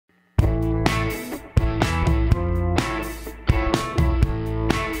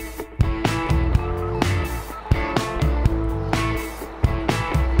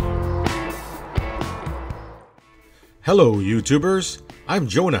Hello YouTubers, I'm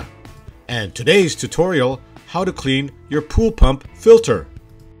Jonah, and today's tutorial how to clean your pool pump filter.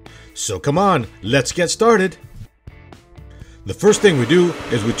 So come on, let's get started. The first thing we do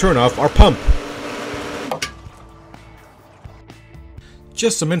is we turn off our pump.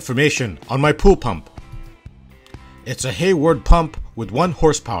 Just some information on my pool pump. It's a Hayward pump with 1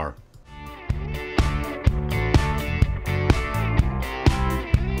 horsepower.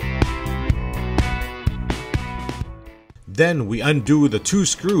 Then we undo the 2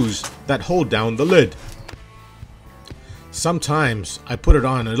 screws that hold down the lid. Sometimes I put it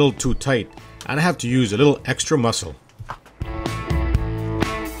on a little too tight and I have to use a little extra muscle.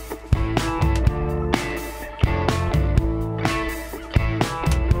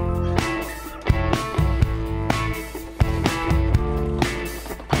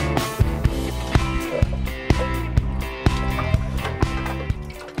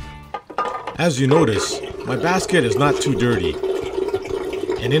 As you notice, my basket is not too dirty,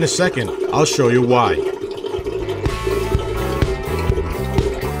 and in a second I'll show you why.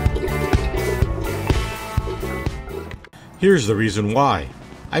 Here's the reason why.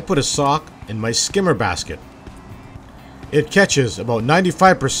 I put a sock in my skimmer basket. It catches about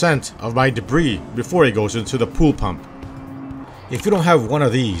 95% of my debris before it goes into the pool pump. If you don't have one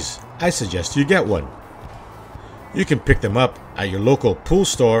of these, I suggest you get one. You can pick them up at your local pool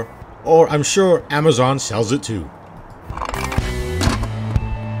store, or I'm sure Amazon sells it too.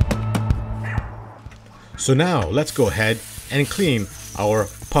 So now let's go ahead and clean our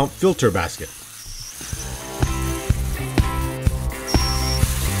pump filter basket.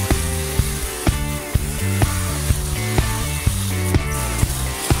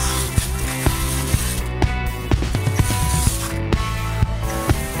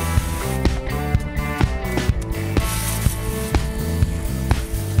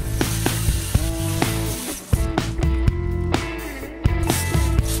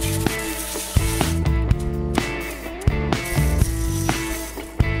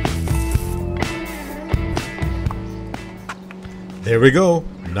 There we go,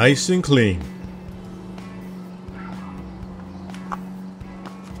 nice and clean.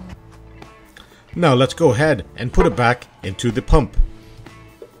 Now let's go ahead and put it back into the pump.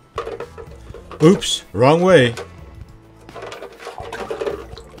 Oops, wrong way.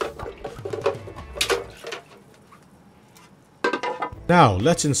 Now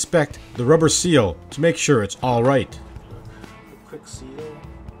let's inspect the rubber seal to make sure it's all right. Quick seal.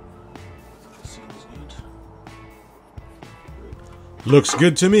 Seal's good. Looks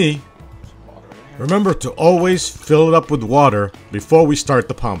good to me. Remember to always fill it up with water before we start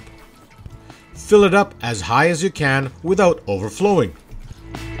the pump. Fill it up as high as you can without overflowing.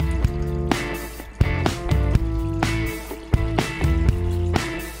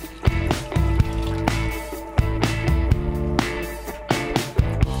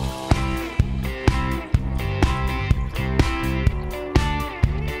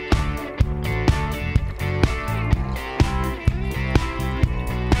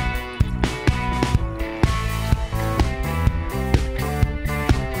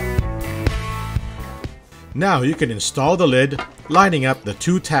 Now you can install the lid, lining up the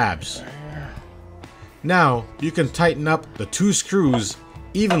 2 tabs. Now you can tighten up the 2 screws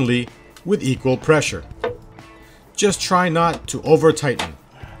evenly with equal pressure. Just try not to over tighten.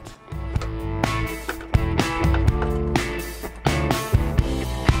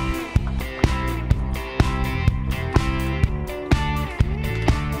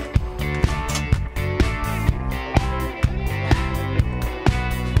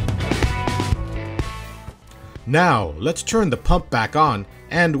 Now, let's turn the pump back on,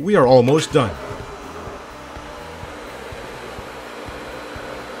 and we are almost done.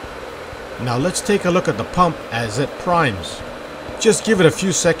 Now let's take a look at the pump as it primes. Just give it a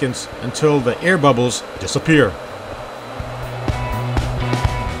few seconds until the air bubbles disappear.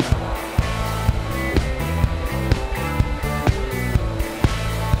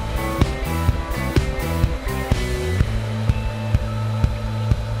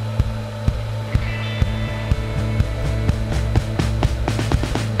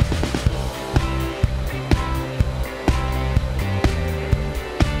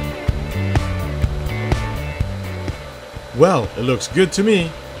 Well, it looks good to me.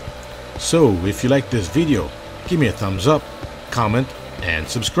 So if you like this video, give me a thumbs up, comment, and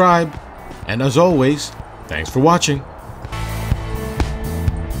subscribe. And as always, thanks for watching.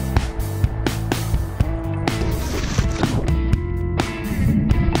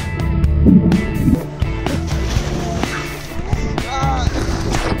 You